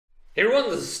Hey everyone,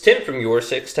 this is Tim from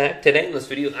YourSixTech. Today in this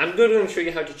video, I'm going to show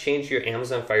you how to change your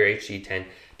Amazon Fire HD 10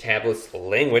 tablet's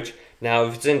language. Now,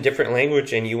 if it's in a different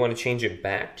language and you want to change it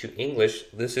back to English,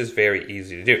 this is very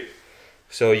easy to do.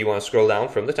 So you want to scroll down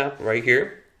from the top right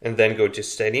here, and then go to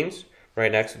Settings,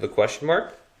 right next to the question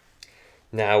mark.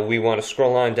 Now we want to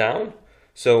scroll on down.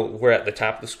 So we're at the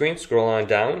top of the screen, scroll on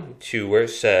down to where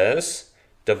it says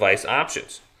Device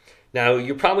Options. Now,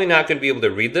 you're probably not going to be able to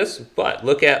read this, but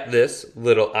look at this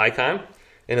little icon,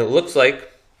 and it looks like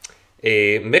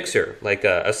a mixer, like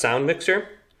a sound mixer.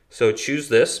 So choose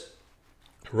this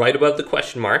right above the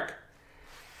question mark.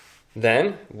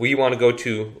 Then we want to go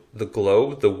to the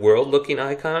globe, the world looking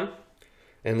icon,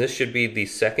 and this should be the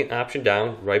second option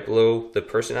down right below the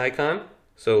person icon.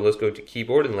 So let's go to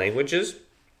keyboard and languages.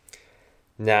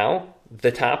 Now,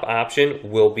 the top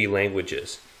option will be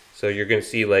languages. So you're going to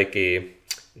see like a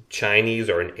Chinese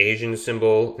or an Asian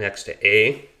symbol next to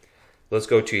A. Let's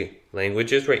go to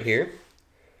languages right here.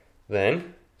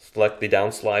 Then select the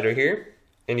down slider here,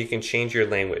 and you can change your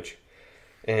language.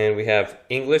 And we have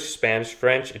English, Spanish,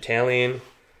 French, Italian,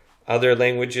 other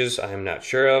languages I'm not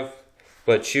sure of,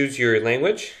 but choose your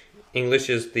language. English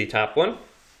is the top one,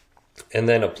 and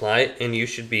then apply, and you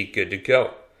should be good to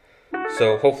go.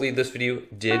 So hopefully this video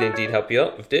did indeed help you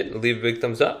out. If it did, leave a big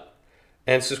thumbs up.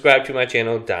 And subscribe to my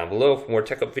channel down below for more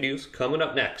tech up videos coming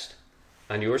up next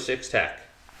on YourSixTech.